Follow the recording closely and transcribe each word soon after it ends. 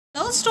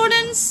Hello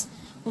students,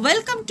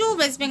 welcome to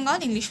West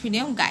Bengal English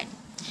Medium Guide.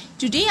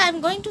 Today I am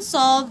going to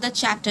solve the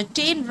chapter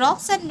 10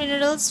 Rocks and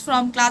Minerals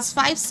from class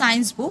 5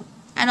 science book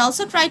and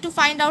also try to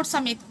find out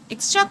some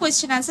extra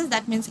question answers,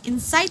 that means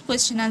inside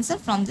question answer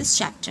from this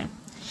chapter.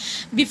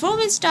 Before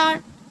we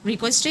start,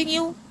 requesting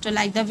you to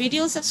like the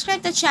video,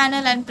 subscribe the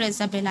channel and press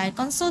the bell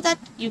icon so that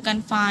you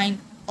can find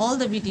all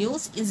the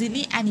videos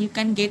easily and you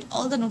can get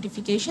all the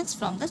notifications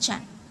from the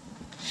channel.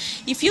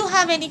 If you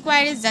have any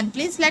queries, then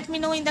please let me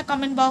know in the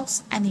comment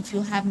box, and if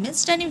you have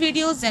missed any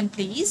videos, then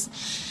please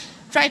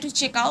try to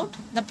check out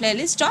the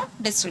playlist or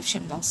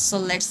description box. So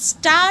let's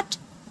start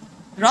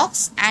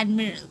rocks and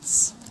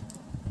minerals.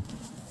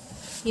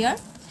 Here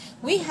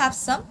we have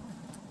some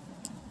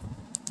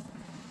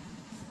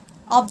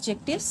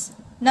objectives.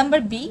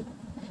 Number B,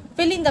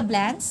 fill in the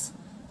blanks.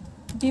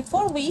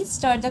 Before we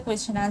start the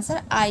question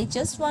answer, I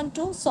just want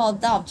to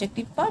solve the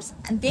objective first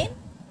and then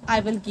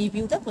I will give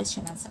you the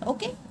question answer.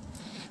 Okay.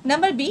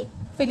 Number B,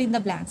 fill in the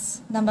blanks.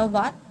 Number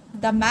 1,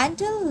 the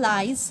mantle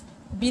lies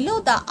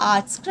below the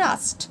Earth's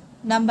crust.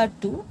 Number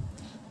 2,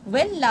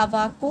 when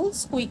lava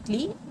cools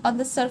quickly on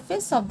the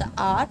surface of the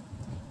Earth,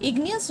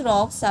 igneous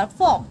rocks are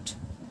formed.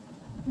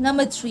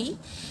 Number 3,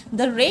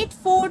 the Red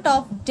Fort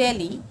of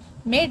Delhi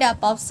made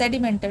up of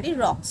sedimentary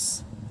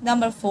rocks.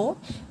 Number 4,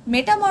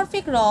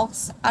 metamorphic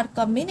rocks are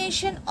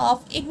combination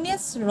of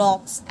igneous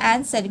rocks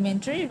and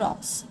sedimentary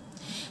rocks.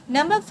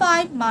 Number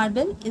 5,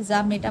 marble is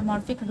a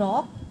metamorphic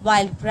rock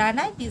while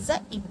granite is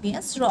a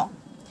igneous rock.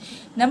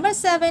 Number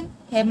 7,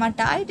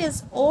 hematite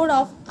is ore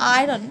of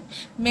iron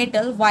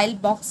metal while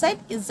bauxite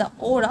is the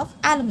ore of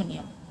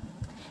aluminium.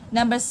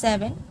 Number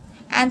 7,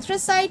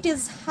 anthracite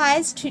is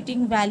highest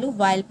heating value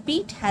while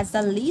peat has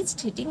the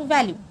least heating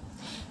value.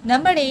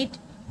 Number 8,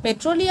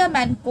 petroleum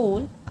and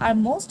coal are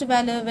most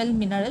valuable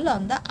mineral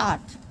on the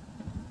earth.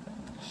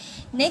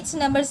 Next,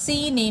 number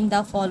C, name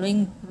the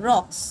following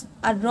rocks.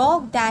 A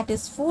rock that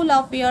is full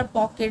of air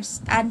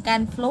pockets and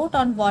can float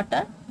on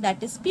water,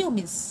 that is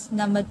pumice.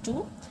 Number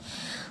 2,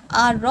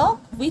 a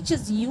rock which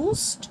is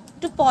used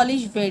to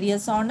polish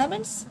various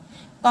ornaments,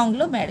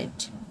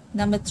 conglomerate.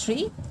 Number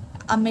 3,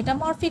 a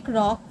metamorphic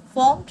rock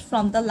formed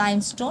from the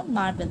limestone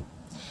marble.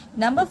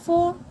 Number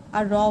 4,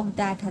 a rock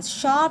that has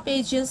sharp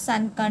edges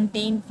and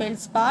contain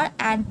feldspar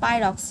and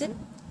pyroxene,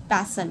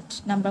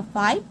 basalt. Number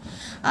 5,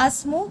 a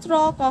smooth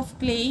rock of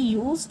clay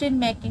used in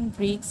making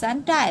bricks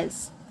and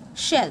tiles,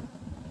 shell.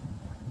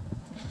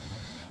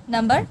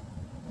 Number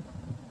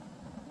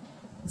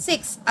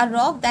 6, a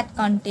rock that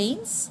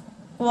contains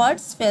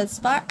quartz,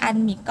 feldspar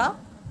and mica,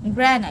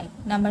 granite.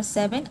 Number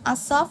 7, a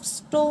soft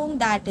stone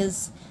that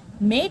is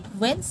made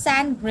when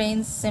sand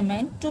grains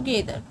cement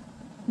together,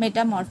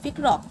 metamorphic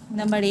rock.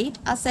 Number 8,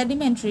 a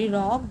sedimentary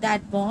rock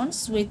that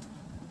burns with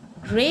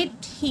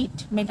great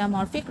heat,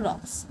 metamorphic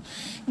rocks.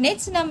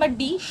 Next, number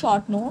D,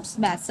 short notes,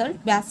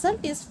 basalt.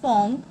 Basalt is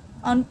formed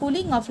on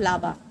cooling of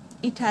lava.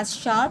 It has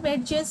sharp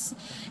edges.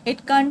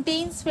 It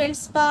contains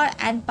feldspar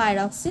and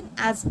pyroxene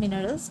as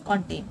minerals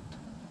content.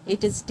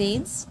 It is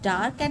dense,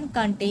 dark and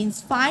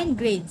contains fine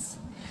grains.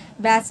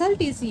 Basalt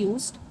is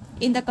used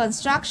in the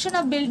construction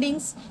of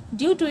buildings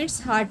due to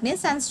its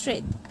hardness and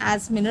strength,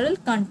 as mineral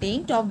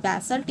content of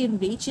basalt is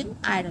rich in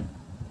iron.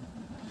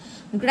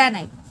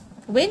 Granite.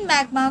 When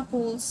magma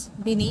cools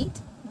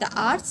beneath the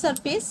earth's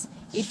surface,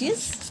 it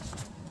is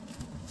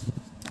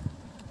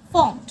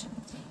formed.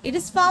 It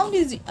is found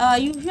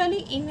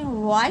usually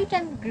in white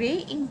and grey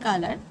in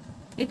color.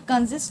 It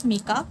consists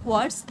mica,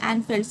 quartz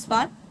and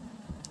feldspar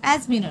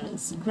as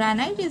minerals.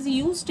 Granite is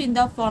used in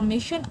the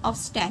formation of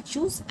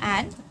statues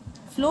and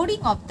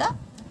flooring of the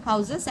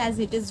houses as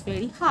it is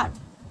very hard.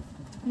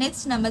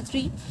 Next, number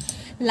 3,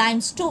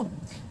 limestone.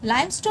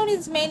 Limestone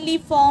is mainly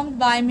formed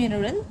by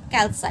mineral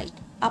calcite,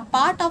 a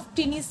part of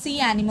tiny sea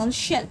animal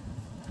shell.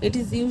 It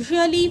is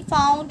usually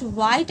found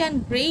white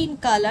and grey in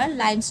color.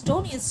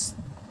 Limestone is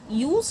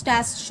used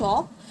as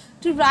chalk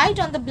to write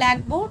on the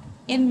blackboard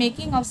in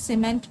making of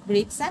cement,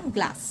 bricks and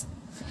glass.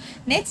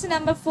 Next,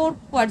 number 4,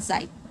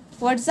 quartzite.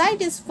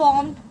 Quartzite is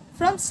formed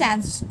from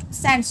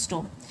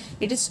sandstone.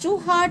 It is too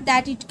hard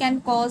that it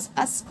can cause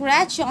a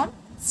scratch on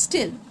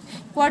steel.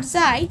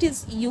 Quartzite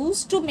is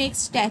used to make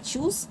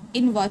statues,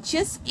 in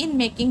watches, in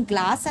making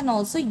glass and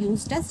also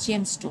used as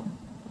gemstone.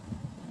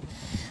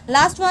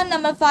 Last one,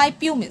 number 5,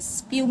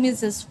 pumice.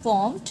 Pumice is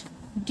formed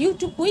due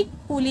to quick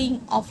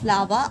cooling of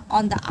lava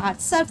on the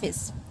earth's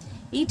surface.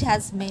 It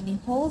has many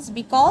holes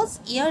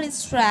because air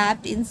is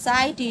trapped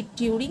inside it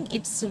during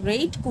its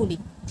rate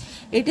cooling.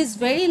 It is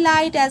very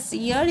light as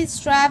air is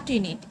trapped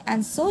in it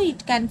and so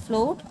it can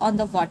float on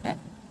the water.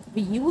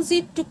 We use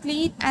it to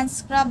clean and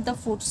scrub the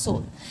foot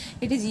sole.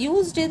 It is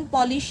used in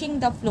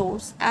polishing the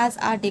floors as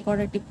are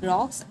decorative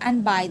rocks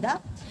and by the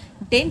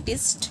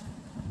dentist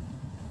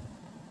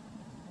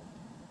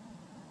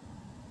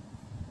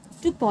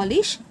to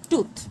polish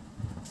tooth.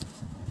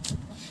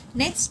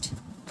 Next,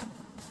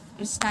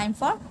 it's time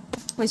for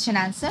question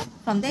answer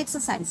from the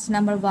exercise.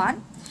 Number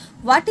 1,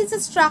 what is the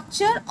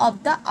structure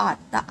of the earth?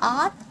 The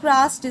earth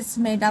crust is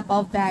made up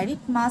of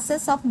varied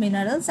masses of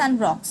minerals and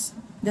rocks.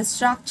 The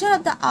structure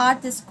of the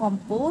earth is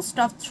composed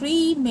of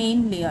three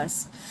main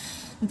layers.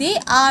 They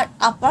are: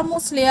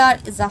 uppermost layer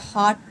is a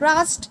hard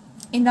crust,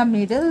 in the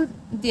middle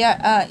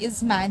there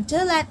is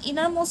mantle, and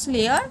innermost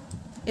layer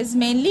is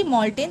mainly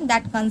molten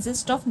that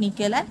consists of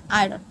nickel and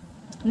iron.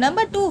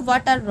 Number 2,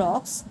 what are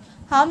rocks?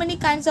 How many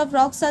kinds of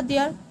rocks are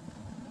there?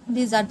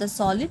 These are the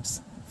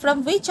solids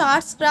from which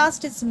Earth's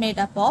crust is made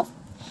up of.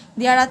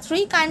 There are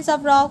three kinds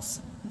of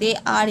rocks. They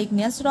are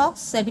igneous rocks,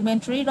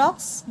 sedimentary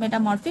rocks,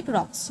 metamorphic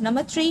rocks.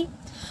 Number 3,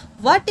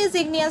 what is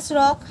igneous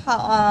rock?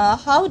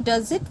 How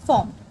does it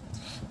form?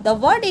 The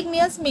word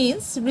igneous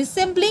means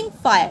resembling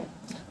fire.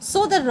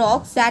 So the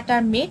rocks that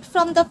are made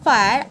from the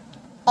fire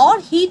or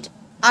heat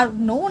are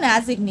known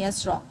as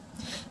igneous rock.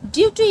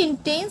 Due to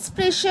intense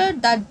pressure,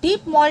 the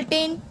deep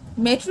molten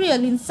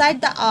material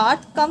inside the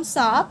earth comes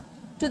up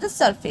to the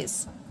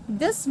surface.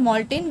 This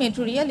molten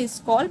material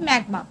is called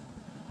magma.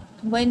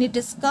 When it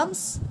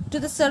comes to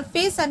the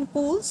surface and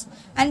cools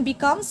and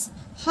becomes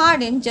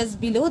hardened just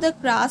below the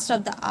crust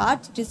of the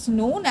earth, it is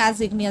known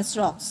as igneous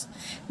rocks.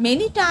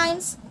 Many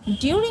times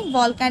during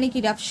volcanic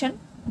eruption,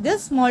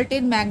 this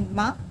molten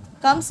magma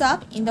comes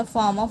up in the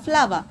form of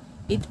lava.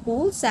 It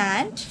cools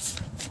and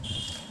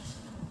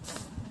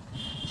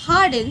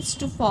hardens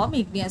to form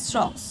igneous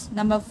rocks.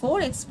 Number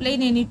 4,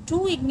 explain any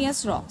two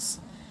igneous rocks.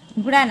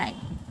 Granite.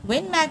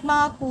 When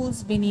magma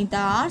cools beneath the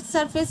earth's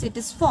surface, it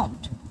is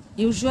formed,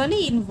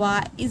 usually in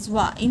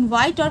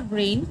white or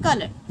gray in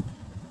color.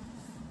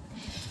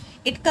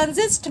 It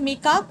consists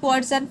mica,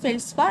 quartz and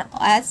feldspar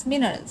as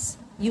minerals.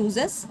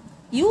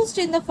 Used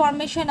in the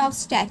formation of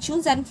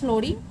statues and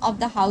flooring of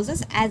the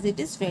houses as it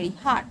is very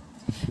hard.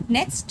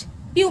 Next,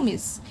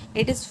 pumice.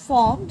 It is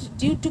formed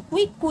due to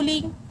quick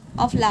cooling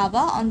of lava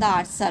on the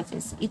earth's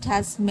surface. It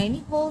has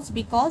many holes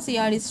because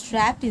air is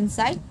trapped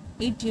inside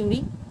it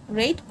during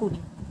rate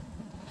cooling.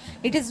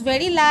 It is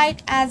very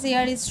light as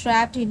air is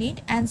trapped in it,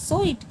 and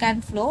so it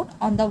can float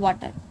on the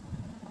water.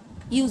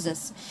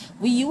 Uses.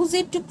 We use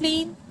it to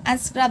clean and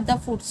scrub the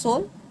foot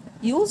sole,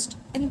 used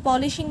in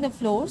polishing the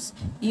floors,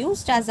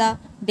 used as a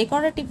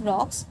decorative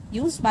rocks,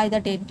 used by the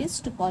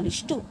dentist to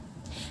polish too.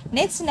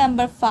 Next,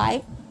 number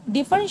 5,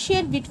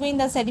 differentiate between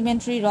the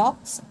sedimentary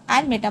rocks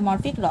and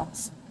metamorphic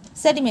rocks.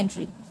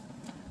 Sedimentary.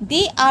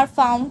 They are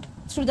found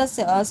through the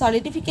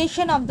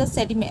solidification of the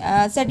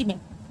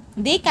sediment.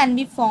 They can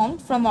be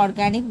formed from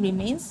organic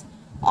remains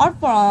or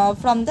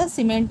from the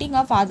cementing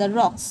of other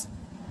rocks.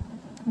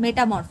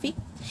 Metamorphic.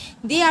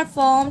 They are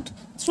formed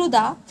through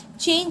the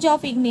change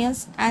of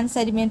igneous and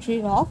sedimentary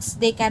rocks.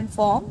 They can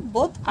form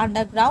both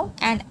underground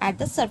and at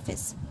the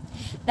surface.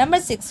 Number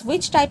 6.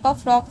 Which type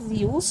of rock is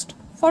used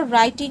for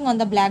writing on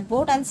the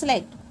blackboard and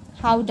slate?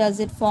 How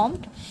does it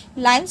formed?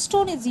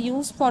 Limestone is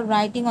used for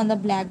writing on the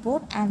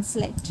blackboard and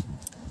slate.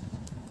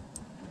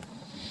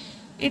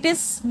 It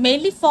is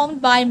mainly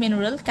formed by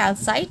mineral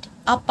calcite,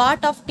 a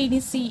part of tiny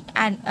sea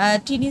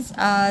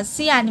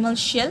animal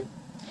shell.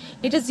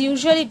 It is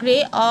usually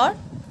grey or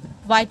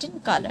white in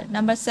color.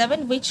 Number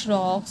 7. Which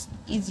rocks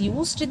is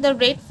used in the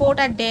Red Fort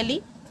at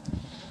Delhi?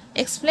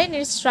 Explain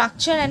its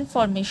structure and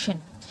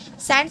formation.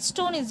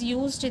 Sandstone is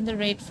used in the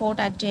Red Fort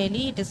at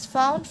Delhi. It is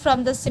found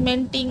from the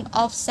cementing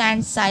of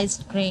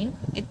sand-sized grain.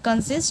 It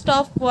consists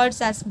of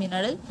quartz as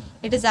mineral.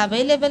 It is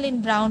available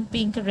in brown,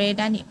 pink, red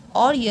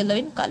or yellow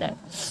in color.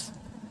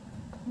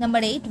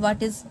 Number 8.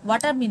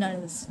 What are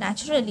minerals?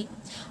 Naturally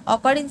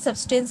occurring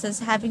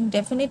substances having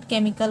definite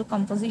chemical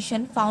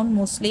composition found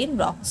mostly in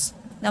rocks.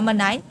 Number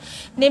 9.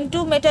 Name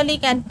 2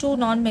 metallic and 2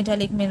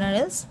 non-metallic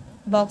minerals.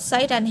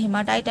 Bauxite and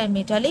hematite are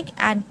metallic,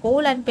 and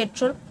coal and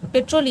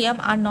petroleum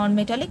are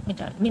non-metallic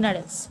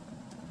minerals.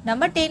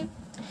 Number 10.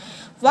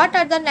 What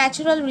are the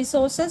natural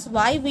resources?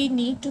 Why we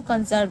need to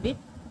conserve it?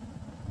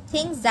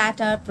 Things that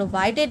are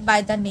provided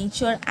by the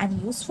nature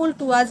and useful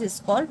to us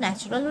is called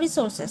natural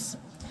resources.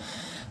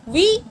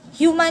 We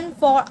human,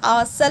 for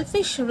our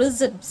selfish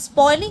reason,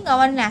 spoiling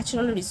our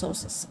natural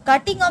resources,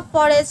 cutting of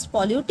forests,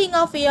 polluting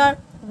of air,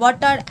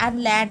 water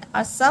and land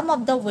are some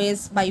of the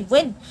ways by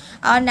when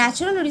our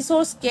natural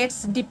resource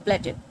gets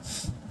depleted.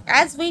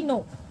 As we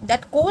know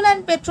that coal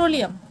and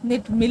petroleum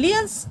need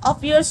millions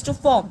of years to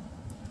form,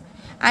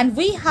 and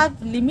we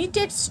have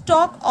limited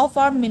stock of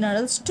our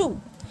minerals too.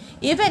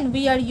 Even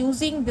we are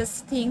using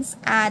these things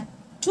at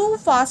too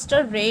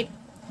faster rate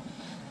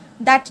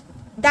that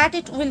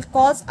it will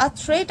cause a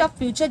threat of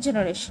future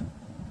generation.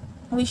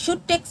 We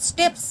should take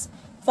steps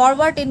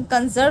forward in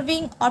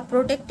conserving or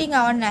protecting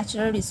our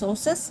natural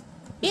resources.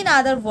 In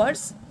other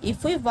words,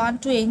 if we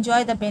want to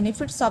enjoy the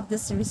benefits of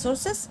these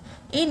resources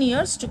in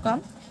years to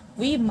come,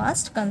 we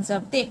must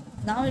conserve them.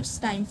 Now it's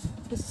time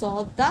to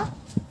solve the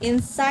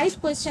inside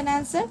question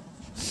answer,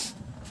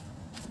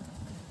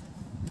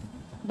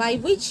 by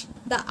which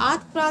the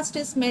earth crust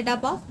is made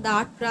up of. The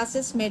earth crust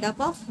is made up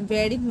of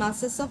varied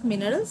masses of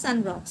minerals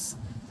and rocks.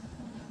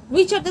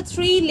 Which are the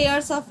 3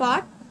 layers of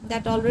earth?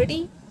 That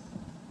already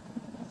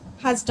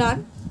has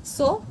done.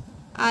 So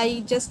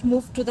I just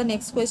move to the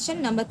next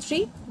question. Number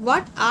 3.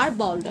 What are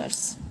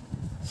boulders?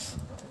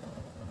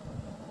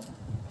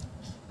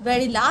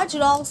 Very large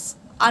rocks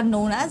are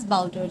known as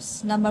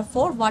boulders. Number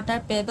 4, what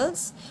are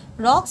pebbles?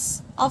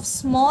 Rocks of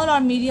small or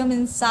medium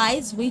in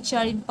size which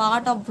are in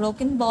part of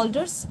broken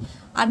boulders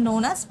are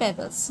known as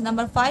pebbles.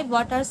 Number 5,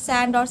 what are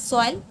sand or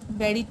soil?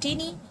 Very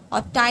teeny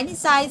or tiny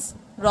size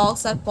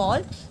rocks are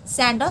called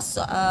sand or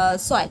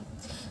soil,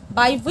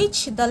 by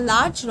which the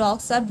large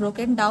rocks are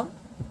broken down.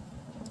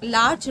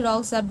 Large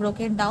rocks are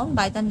broken down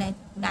by the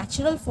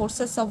natural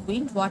forces of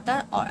wind,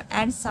 water,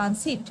 and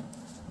sun's heat.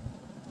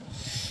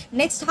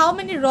 Next, how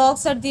many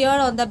rocks are there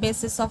on the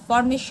basis of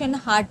formation,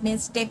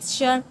 hardness,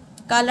 texture,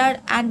 color,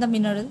 and the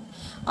mineral?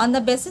 On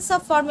the basis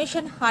of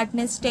formation,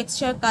 hardness,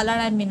 texture, color,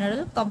 and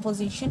mineral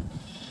composition,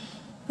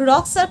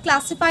 rocks are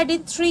classified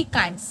in 3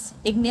 kinds: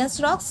 igneous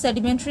rocks,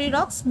 sedimentary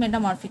rocks,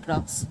 metamorphic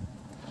rocks.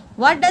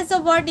 What does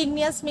the word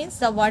igneous means?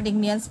 The word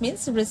igneous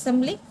means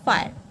resembling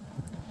fire.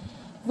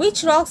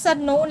 Which rocks are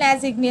known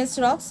as igneous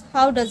rocks?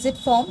 How does it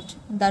formed?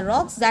 The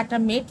rocks that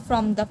are made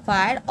from the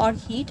fire or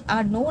heat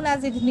are known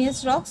as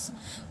igneous rocks.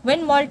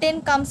 When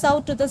molten comes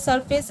out to the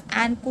surface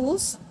and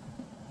cools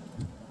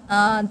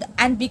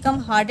and become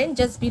hardened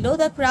just below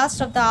the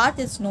crust of the earth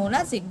is known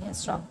as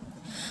igneous rock.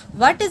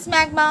 What is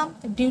magma?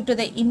 Due to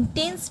the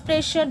intense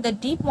pressure, the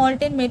deep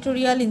molten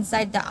material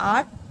inside the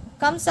earth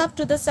comes up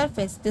to the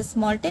surface. This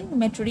molten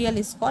material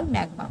is called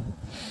magma.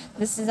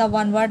 This is a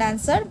one-word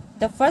answer.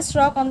 The first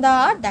rock on the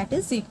earth, that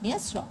is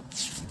igneous rock.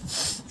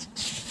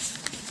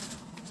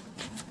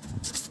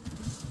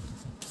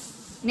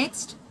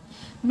 Next,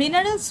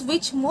 minerals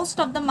which most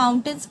of the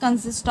mountains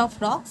consist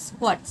of rocks.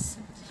 Quartz.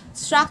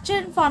 Structure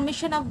and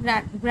formation of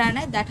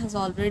granite, that has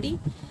already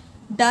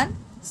done.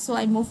 So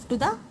I move to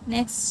the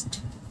next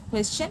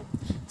question.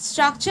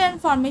 Structure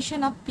and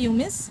formation of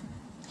pumice.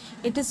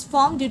 It is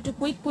formed due to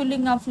quick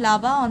cooling of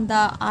lava on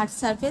the earth's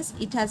surface.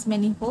 It has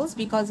many holes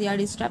because air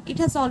is trapped. It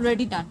has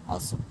already done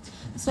also.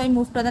 So I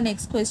move to the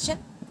next question.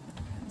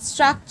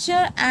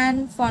 Structure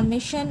and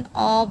formation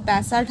of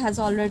basalt has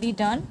already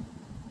done.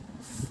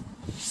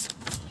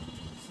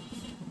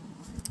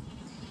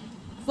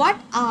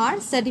 What are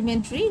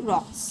sedimentary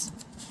rocks?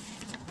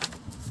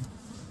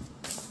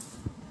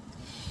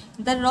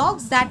 The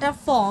rocks that are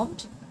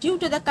formed due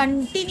to the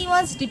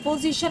continuous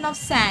deposition of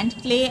sand,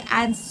 clay,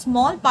 and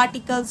small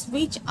particles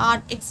which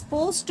are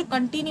exposed to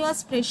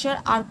continuous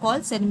pressure are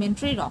called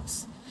sedimentary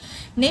rocks.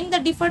 Name the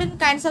different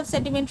kinds of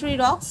sedimentary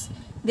rocks.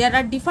 There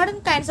are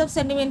different kinds of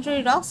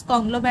sedimentary rocks: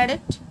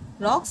 conglomerate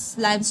rocks,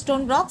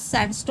 limestone rocks,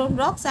 sandstone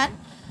rocks, and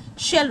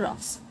shale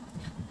rocks.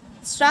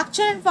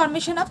 Structure and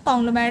formation of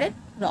conglomerate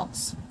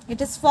rocks.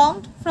 It is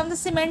formed from the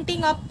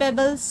cementing of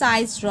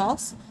pebble-sized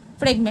rocks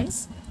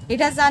fragments. It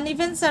has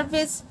uneven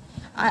surface,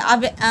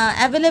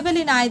 available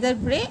in either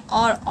gray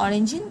or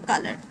orange in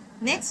color.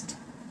 Next,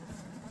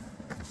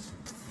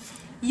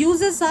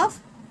 uses of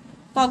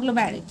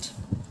conglomerate.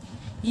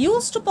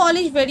 Used to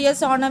polish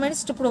various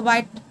ornaments to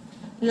provide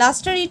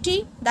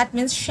lustrity, that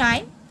means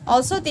shine.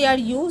 Also, they are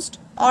used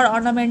or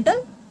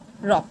ornamental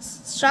rocks.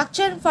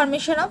 Structure and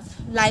formation of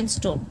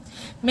limestone.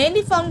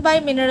 Mainly formed by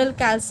mineral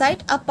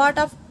calcite, a part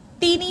of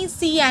teeny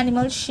sea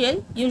animal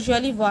shell,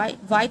 usually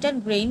white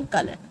and grey in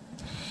color.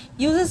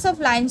 Uses of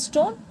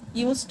limestone.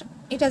 Used,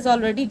 it has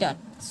already done.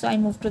 So I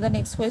move to the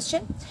next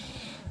question.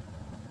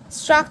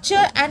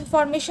 Structure and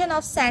formation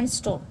of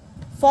sandstone.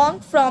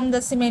 Formed from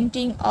the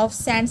cementing of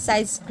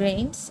sand-sized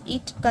grains.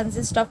 It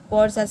consists of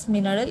quartz as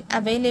mineral,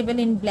 available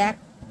in black,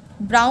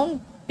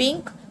 brown,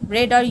 pink,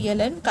 red or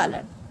yellow in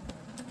color.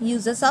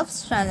 Uses of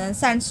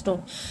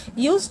sandstone.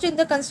 Used in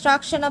the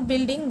construction of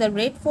building. The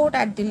Red Fort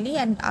at Delhi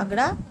and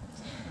Agra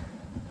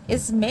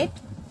is made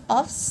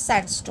of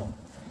sandstone.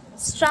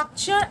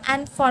 Structure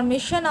and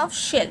formation of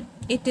shell.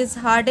 It is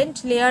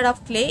hardened layer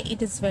of clay.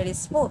 It is very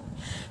smooth.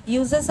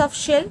 Uses of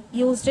shell.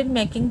 Used in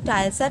making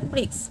tiles and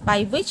bricks.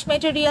 By which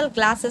material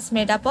glass is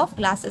made up of?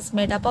 Glass is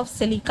made up of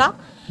silica,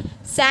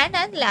 sand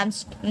and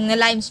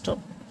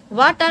limestone.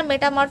 What are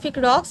metamorphic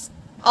rocks,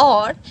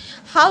 or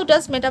how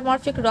does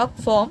metamorphic rock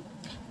form?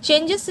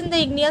 Changes in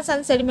the igneous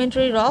and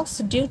sedimentary rocks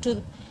due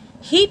to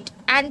heat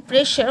and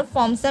pressure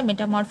forms the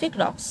metamorphic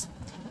rocks.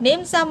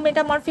 Name some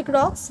metamorphic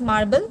rocks.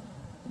 Marble,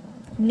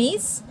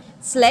 gneiss,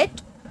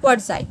 slate,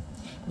 quartzite.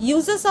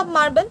 Uses of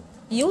marble.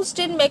 Used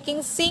in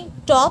making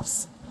sink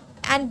tops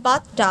and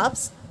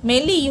bathtubs,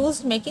 mainly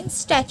used making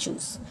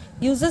statues.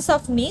 Uses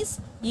of gneiss.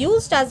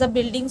 Used as a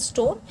building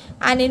stone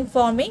and in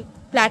forming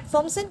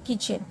platforms and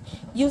kitchen.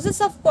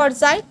 Uses of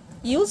quartzite.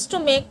 Used to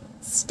make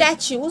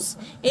statues,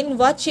 in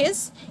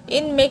watches,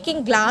 in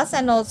making glass,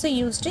 and also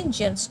used in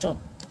gemstone.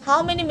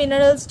 How many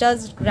minerals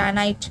does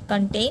granite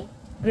contain?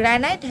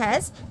 Granite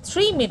has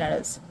 3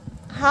 minerals.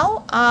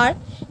 How are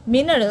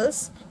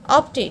minerals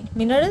obtained?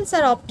 Minerals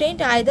are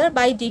obtained either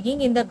by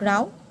digging in the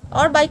ground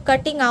or by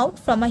cutting out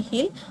from a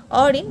hill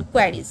or in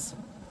quarries.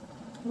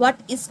 What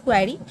is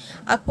quarry?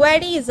 A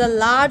quarry is a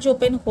large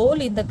open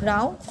hole in the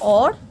ground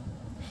or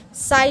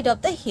side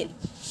of the hill.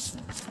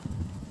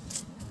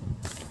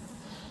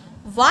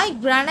 Why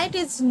granite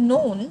is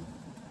known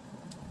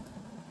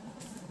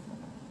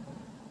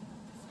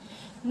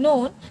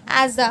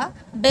as the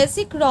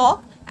basic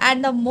rock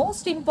and the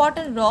most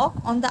important rock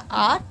on the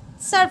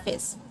earth's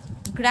surface?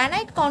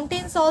 Granite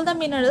contains all the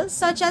minerals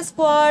such as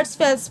quartz,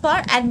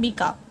 feldspar and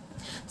mica.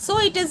 So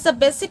it is the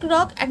basic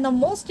rock and the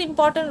most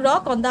important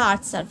rock on the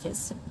earth's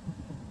surface.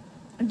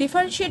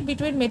 Differentiate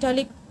between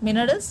metallic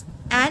minerals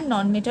and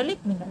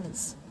non-metallic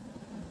minerals.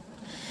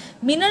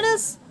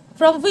 Minerals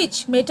from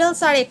which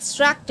metals are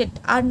extracted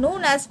are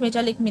known as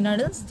metallic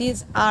minerals.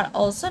 These are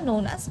also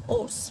known as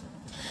ores.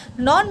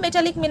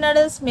 Non-metallic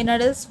minerals,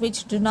 minerals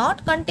which do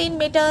not contain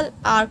metal,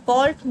 are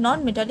called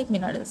non-metallic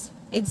minerals.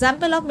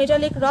 Example of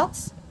metallic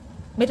rocks,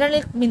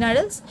 metallic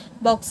minerals,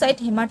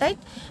 bauxite, hematite,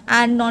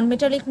 and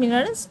non-metallic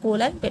minerals,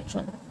 coal and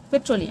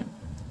petroleum.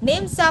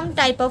 Name some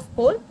type of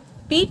coal: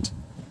 peat,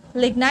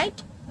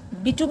 lignite,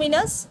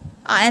 bituminous,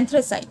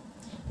 anthracite.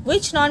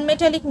 Which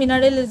non-metallic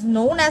mineral is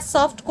known as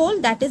soft coal?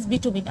 That is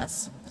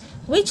bituminous.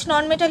 Which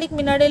non-metallic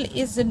mineral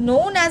is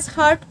known as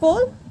hard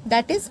coal?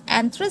 That is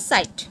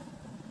anthracite.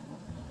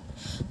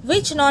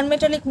 Which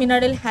non-metallic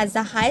mineral has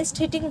the highest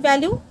heating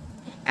value?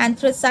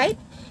 Anthracite.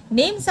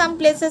 Name some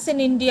places in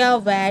India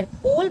where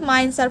coal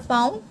mines are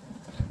found.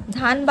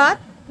 Dhanbad,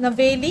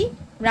 Naveli,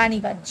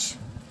 Raniganj.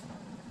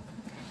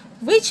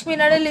 Which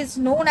mineral is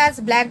known as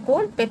black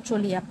gold?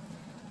 Petroleum.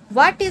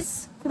 What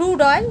is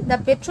crude oil? The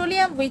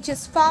petroleum which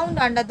is found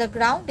under the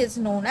ground is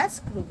known as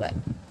crude oil.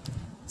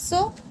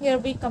 So here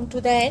we come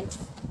to the end.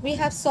 We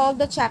have solved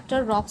the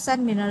chapter rocks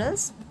and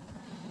minerals.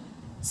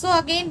 So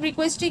again,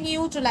 requesting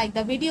you to like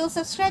the video,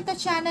 subscribe the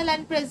channel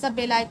and press the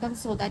bell icon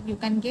so that you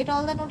can get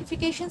all the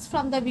notifications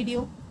from the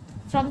video,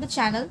 from the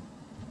channel.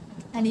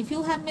 And if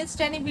you have missed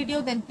any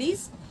video, then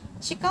please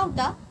check out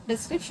the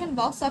description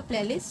box or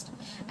playlist.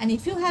 And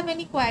if you have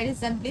any queries,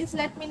 then please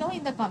let me know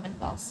in the comment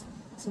box.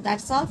 So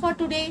that's all for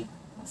today.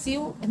 See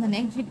you in the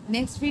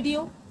next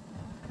video.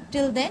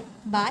 Till then,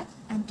 bye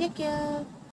and take care.